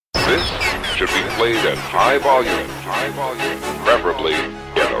This should be played at high volume, preferably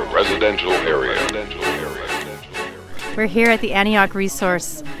in a residential area. We're here at the Antioch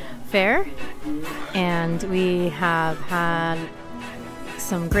Resource Fair, and we have had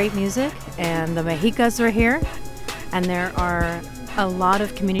some great music, and the Mexicas are here, and there are a lot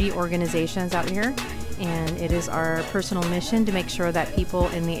of community organizations out here, and it is our personal mission to make sure that people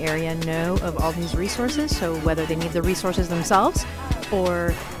in the area know of all these resources, so whether they need the resources themselves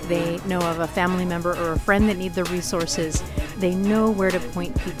or they know of a family member or a friend that need the resources, they know where to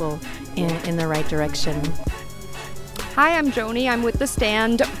point people in the right direction. Hi, I'm Joni. I'm with the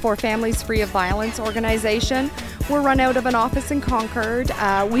Stand for Families Free of Violence organization. We're run out of an office in Concord.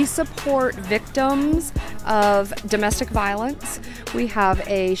 We support victims of domestic violence. We have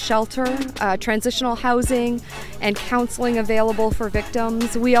a shelter, transitional housing, and counseling available for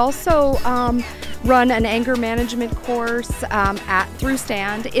victims. We also run an anger management course through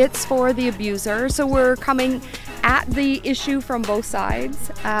Stand. It's for the abuser, so we're coming at the issue from both sides.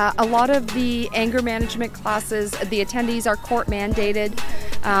 A lot of the anger management classes, the attendees are court mandated.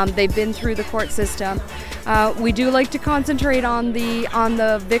 They've been through the court system. We do like to concentrate on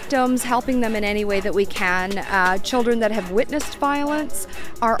the victims, helping them in any way that we can. Children that have witnessed violence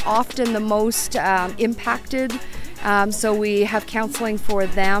are often the most impacted. So we have counseling for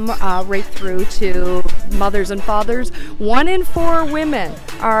them right through to mothers and fathers. 1 in 4 women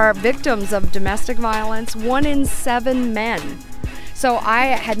are victims of domestic violence, 1 in 7 men. So I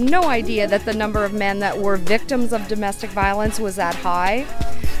had no idea that the number of men that were victims of domestic violence was that high.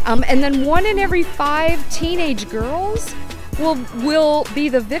 And then 1 in every 5 teenage girls will be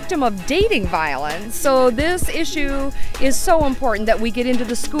the victim of dating violence. So this issue is so important that we get into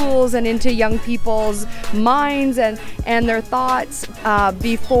the schools and into young people's minds and their thoughts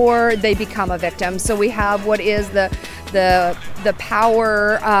before they become a victim. So we have what is the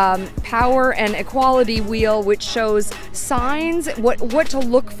power and equality wheel, which shows signs, what to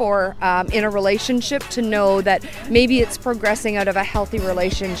look for in a relationship to know that maybe it's progressing out of a healthy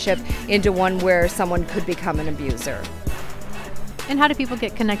relationship into one where someone could become an abuser. And how do people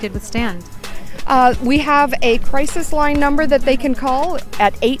get connected with Stand? We have a crisis line number that they can call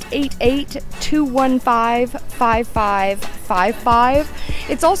at 888-215-5555.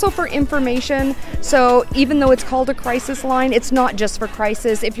 It's also for information, so even though it's called a crisis line, it's not just for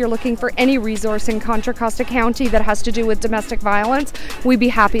crisis. If you're looking for any resource in Contra Costa County that has to do with domestic violence, we'd be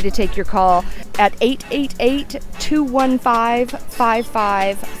happy to take your call at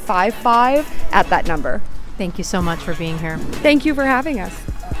 888-215-5555 at that number. Thank you so much for being here. Thank you for having us.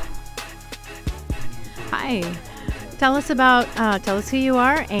 Hi. Tell us who you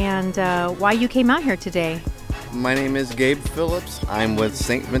are and why you came out here today. My name is Gabe Phillips. I'm with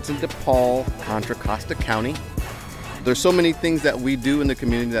St. Vincent de Paul, Contra Costa County. There's so many things that we do in the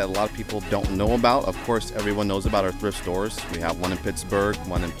community that a lot of people don't know about. Of course, everyone knows about our thrift stores. We have one in Pittsburgh,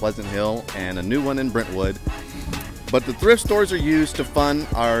 one in Pleasant Hill, and a new one in Brentwood. But the thrift stores are used to fund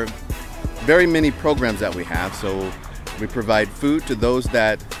our very many programs that we have. So we provide food to those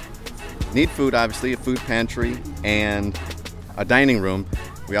that need food, obviously, a food pantry and a dining room.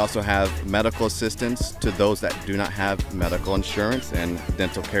 We also have medical assistance to those that do not have medical insurance and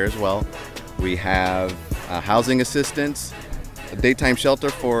dental care as well. We have housing assistance, a daytime shelter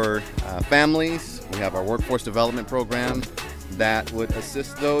for families. We have our workforce development program that would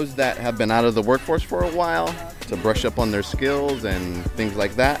assist those that have been out of the workforce for a while to brush up on their skills and things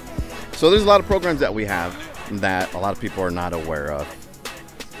like that. So there's a lot of programs that we have that a lot of people are not aware of.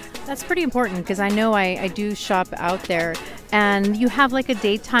 That's pretty important because I know I do shop out there, and you have like a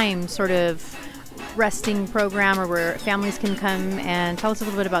daytime sort of resting program or where families can come, and tell us a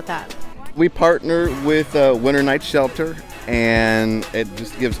little bit about that. We partner with Winter Night Shelter, and it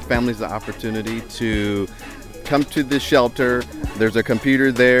just gives families the opportunity to come to the shelter. There's a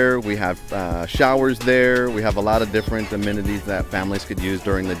computer there. We have showers there. We have a lot of different amenities that families could use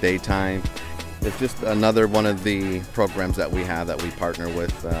during the daytime. It's just another one of the programs that we have that we partner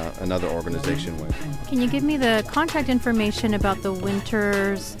with another organization with. Can you give me the contact information about the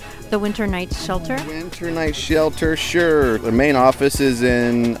Winter Night Shelter? Winter Night Shelter, sure. The main office is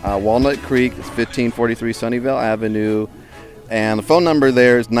in Walnut Creek. It's 1543 Sunnyvale Avenue. And the phone number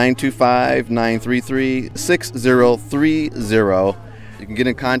there is 925-933-6030. You can get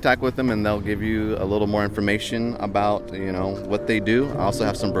in contact with them and they'll give you a little more information about, what they do. I also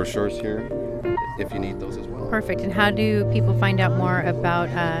have some brochures here if you need those as well. Perfect. And how do people find out more about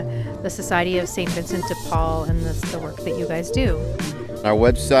the Society of St. Vincent de Paul and the work that you guys do? Our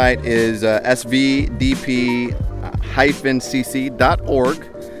website is svdp-cc.org.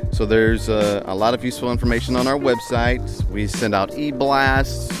 So there's a lot of useful information on our website. We send out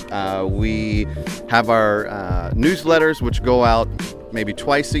e-blasts. We have our newsletters, which go out maybe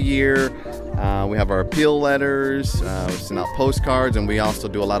twice a year. We have our appeal letters. We send out postcards, and we also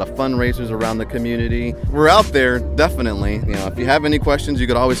do a lot of fundraisers around the community. We're out there, definitely. If you have any questions, you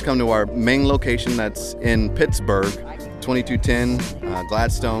could always come to our main location that's in Pittsburgh, 2210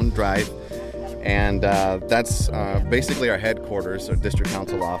 Gladstone Drive. And that's basically our headquarters, our district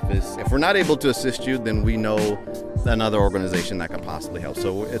council office. If we're not able to assist you, then we know another organization that could possibly help.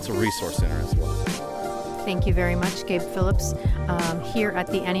 So it's a resource center as well. Thank you very much, Gabe Phillips, here at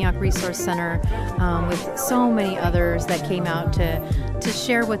the Antioch Resource Center with so many others that came out to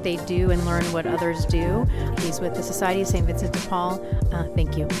share what they do and learn what others do. He's with the Society of St. Vincent de Paul.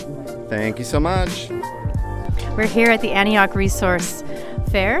 Thank you. Thank you so much. We're here at the Antioch Resource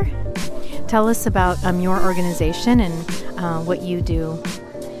Fair. Tell us about your organization and what you do.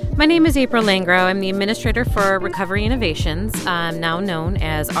 My name is April Langro. I'm the administrator for Recovery Innovations, now known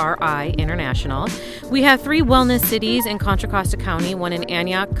as RI International. We have 3 wellness cities in Contra Costa County, one in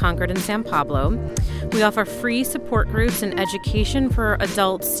Antioch, Concord, and San Pablo. We offer free support groups and education for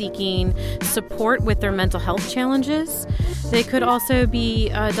adults seeking support with their mental health challenges. They could also be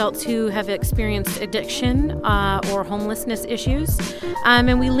adults who have experienced addiction or homelessness issues.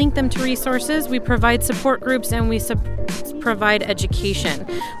 And we link them to resources. We provide support groups and we provide education.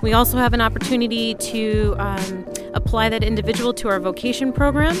 We also have an opportunity to apply that individual to our vocation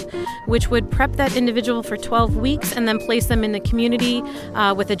program, which would prep that individual for 12 weeks and then place them in the community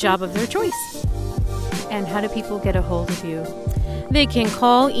with a job of their choice. And how do people get a hold of you? They can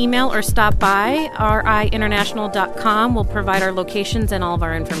call, email, or stop by. riinternational.com will provide our locations and all of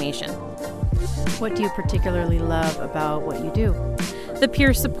our information. What do you particularly love about what you do? The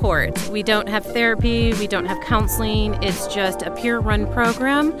peer support. We don't have therapy, we don't have counseling. It's just a peer-run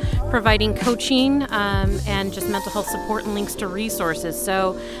program providing coaching and just mental health support and links to resources.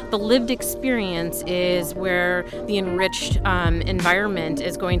 So the lived experience is where the enriched environment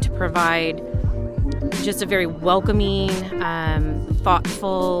is going to provide just a very welcoming,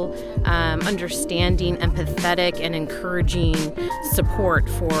 thoughtful, understanding, empathetic, and encouraging support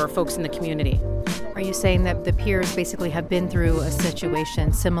for folks in the community. Are you saying that the peers basically have been through a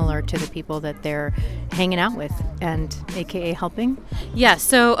situation similar to the people that they're hanging out with and AKA helping? Yes,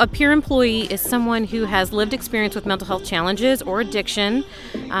 so a peer employee is someone who has lived experience with mental health challenges or addiction.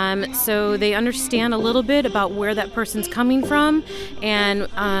 So they understand a little bit about where that person's coming from, and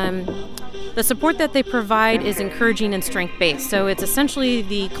the support that they provide is encouraging and strength-based. So it's essentially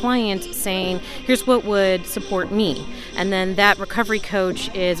the client saying, here's what would support me. And then that recovery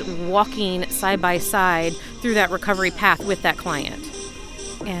coach is walking side by side through that recovery path with that client.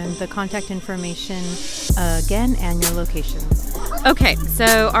 And the contact information again and your locations. Okay,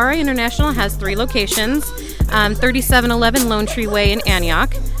 so RI International has 3 locations, 3711 Lone Tree Way in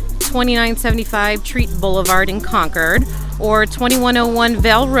Antioch, 2975 Treat Boulevard in Concord, or 2101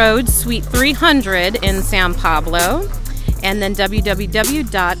 Vale Road, Suite 300 in San Pablo, and then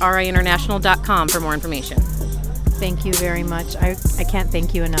www.riinternational.com for more information. Thank you very much. I can't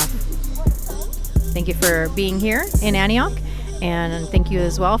thank you enough. Thank you for being here in Antioch, and thank you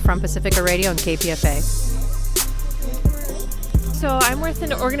as well from Pacifica Radio and KPFA. So I'm with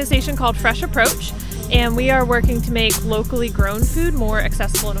an organization called Fresh Approach, and we are working to make locally grown food more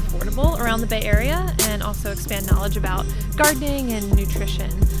accessible and affordable around the Bay Area, and also expand knowledge about gardening and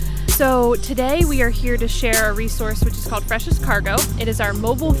nutrition. So today we are here to share a resource which is called Freshest Cargo. It is our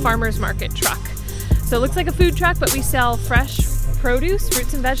mobile farmers market truck. So it looks like a food truck, but we sell fresh produce,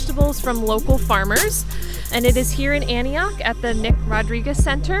 fruits and vegetables from local farmers. And it is here in Antioch at the Nick Rodriguez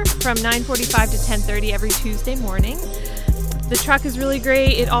Center from 9:45 to 10:30 every Tuesday morning. The truck is really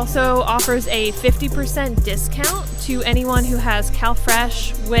great. It also offers a 50% discount to anyone who has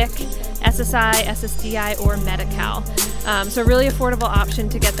CalFresh, WIC, SSI, SSDI, or Medi-Cal. So a really affordable option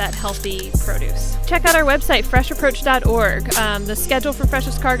to get that healthy produce. Check out our website, freshapproach.org. The schedule for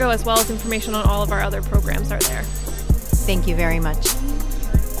Freshest Cargo as well as information on all of our other programs are there. Thank you very much.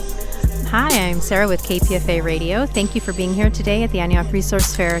 Hi, I'm Sarah with KPFA Radio. Thank you for being here today at the Antioch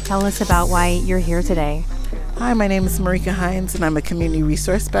Resource Fair. Tell us about why you're here today. Hi, my name is Marika Hines, and I'm a Community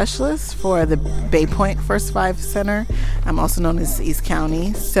Resource Specialist for the Bay Point First Voice Center. I'm also known as East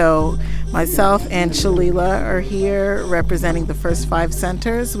County. So myself and Shalila are here representing the First 5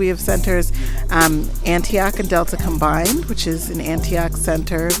 centers. We have centers Antioch and Delta combined, which is an Antioch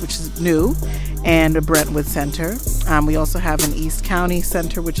center, which is new, and a Brentwood center. We also have an East County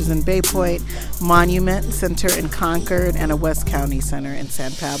center, which is in Bay Point, Monument Center in Concord, and a West County center in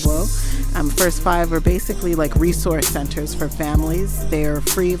San Pablo. First 5 are basically like like resource centers for families. They're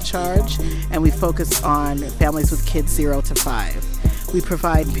free of charge, and we focus on families with kids 0 to 5. We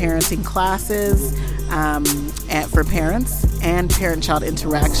provide parenting classes for parents and parent-child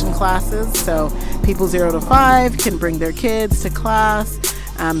interaction classes. So people 0 to 5 can bring their kids to class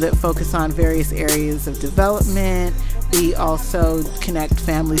that focus on various areas of development. We also connect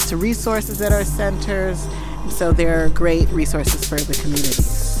families to resources at our centers. So they're great resources for the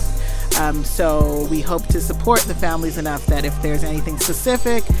communities. So we hope to support the families enough that if there's anything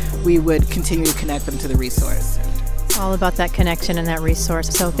specific, we would continue to connect them to the resource. It's all about that connection and that resource.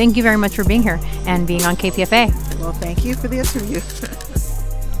 So thank you very much for being here and being on KPFA. Well, thank you for the interview.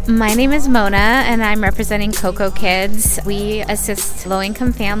 My name is Mona, and I'm representing Cocoa Kids. We assist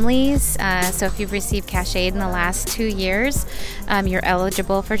low-income families, so if you've received cash aid in the last 2 years, you're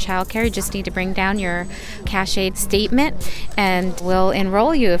eligible for childcare. You just need to bring down your cash aid statement, and we'll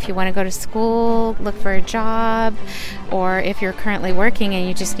enroll you if you want to go to school, look for a job, or if you're currently working and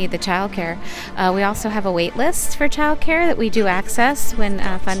you just need the childcare. We also have a wait list for childcare that we do access when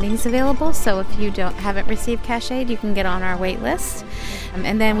funding's available, so if you haven't received cash aid, you can get on our wait list.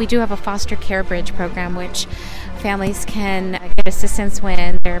 And then we do have a foster care bridge program, which families can get assistance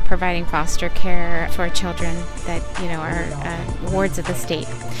when they're providing foster care for children that are wards of the state.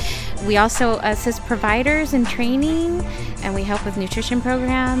 We also assist providers in training, and we help with nutrition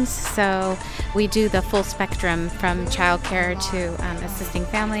programs. So we do the full spectrum from childcare to assisting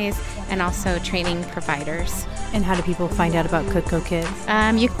families and also training providers. And how do people find out about Cocoa Kids?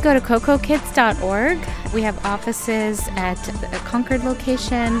 You can go to cocokids.org. We have offices at the Concord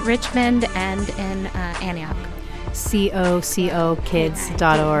location, Richmond, and in Antioch.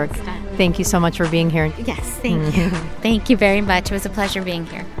 cocokids.org. Thank you so much for being here. Yes, thank you. Thank you very much. It was a pleasure being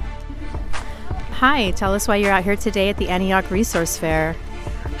here. Hi, tell us why you're out here today at the Antioch Resource Fair.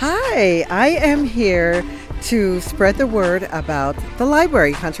 Hi, I am here to spread the word about the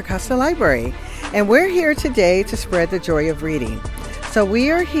library, Contra Costa Library. And we're here today to spread the joy of reading. So we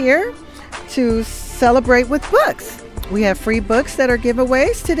are here to celebrate with books. We have free books that are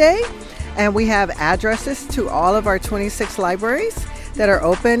giveaways today, and we have addresses to all of our 26 libraries that are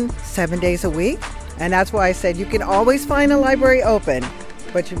open 7 days a week. And that's why I said you can always find a library open,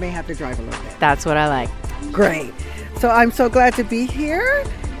 but you may have to drive a little bit. That's what I like. Great. So I'm so glad to be here.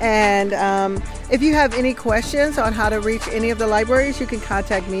 And if you have any questions on how to reach any of the libraries, you can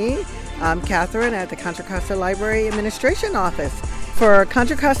contact me. I'm Catherine at the Contra Costa Library Administration Office. For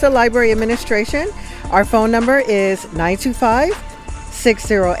Contra Costa Library Administration, our phone number is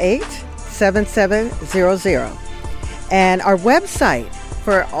 925-608-7700. And our website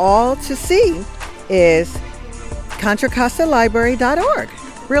for all to see is contracostalibrary.org.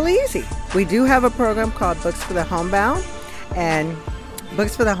 Really easy. We do have a program called Books for the Homebound, and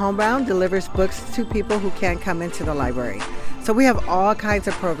Books for the Homebound delivers books to people who can't come into the library. So we have all kinds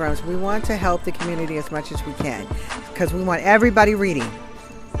of programs. We want to help the community as much as we can because we want everybody reading.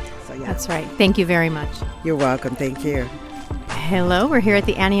 So yeah. That's right. Thank you very much. You're welcome. Thank you. Hello, we're here at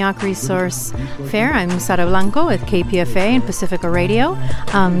the Antioch Resource Fair. I'm Sara Blanco with KPFA and Pacifica Radio.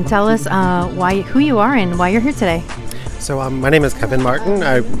 Tell us who you are and why you're here today. So my name is Kevin Martin.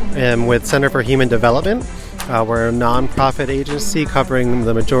 I am with Center for Human Development. We're a nonprofit agency covering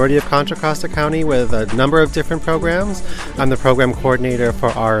the majority of Contra Costa County with a number of different programs. I'm the program coordinator for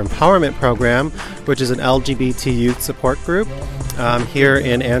our empowerment program, which is an LGBT youth support group here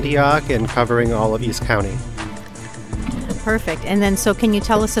in Antioch and covering all of East County. Perfect. And then, so can you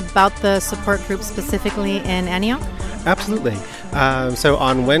tell us about the support group specifically in Antioch? Absolutely. So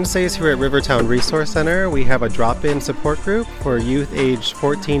on Wednesdays here at Rivertown Resource Center, we have a drop-in support group for youth aged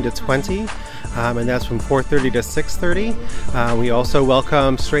 14 to 20. And that's from 4:30 to 6:30. We also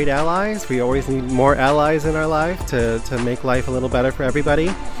welcome straight allies. We always need more allies in our life to make life a little better for everybody.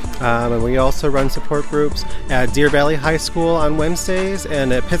 And we also run support groups at Deer Valley High School on Wednesdays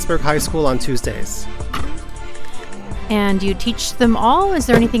and at Pittsburgh High School on Tuesdays. And you teach them all? Is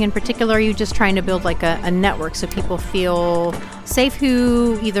there anything in particular? Are you just trying to build like a network so people feel safe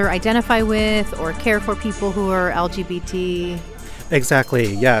who either identify with or care for people who are LGBT?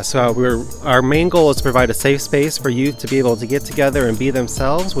 Exactly, yeah. So our main goal is to provide a safe space for youth to be able to get together and be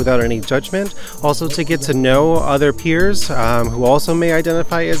themselves without any judgment. Also to get to know other peers who also may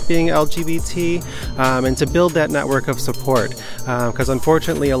identify as being LGBT and to build that network of support. Because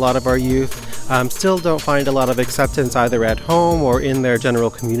unfortunately a lot of our youth still don't find a lot of acceptance either at home or in their general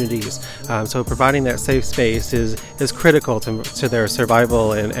communities. So providing that safe space is critical to their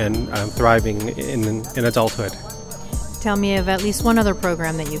survival and thriving in adulthood. Tell me of at least one other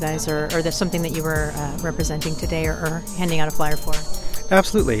program that you guys or there's something that you were representing today or handing out a flyer for.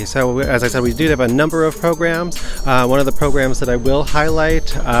 Absolutely. So, as I said, we do have a number of programs. One of the programs that I will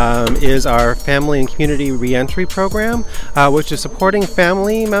highlight is our Family and Community Reentry Program, which is supporting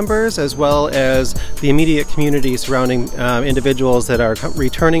family members as well as the immediate community surrounding individuals that are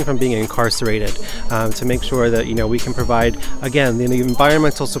returning from being incarcerated, to make sure that we can provide, again, the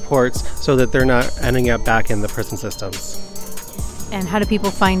environmental supports so that they're not ending up back in the prison systems. And how do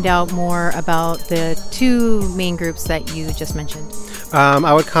people find out more about the two main groups that you just mentioned?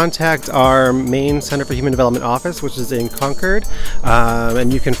 I would contact our main Center for Human Development office, which is in Concord,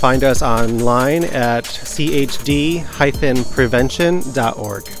 and you can find us online at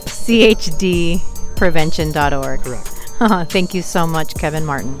chd-prevention.org. chdprevention.org. Correct. Thank you so much, Kevin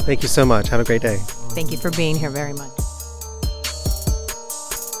Martin. Thank you so much. Have a great day. Thank you for being here very much.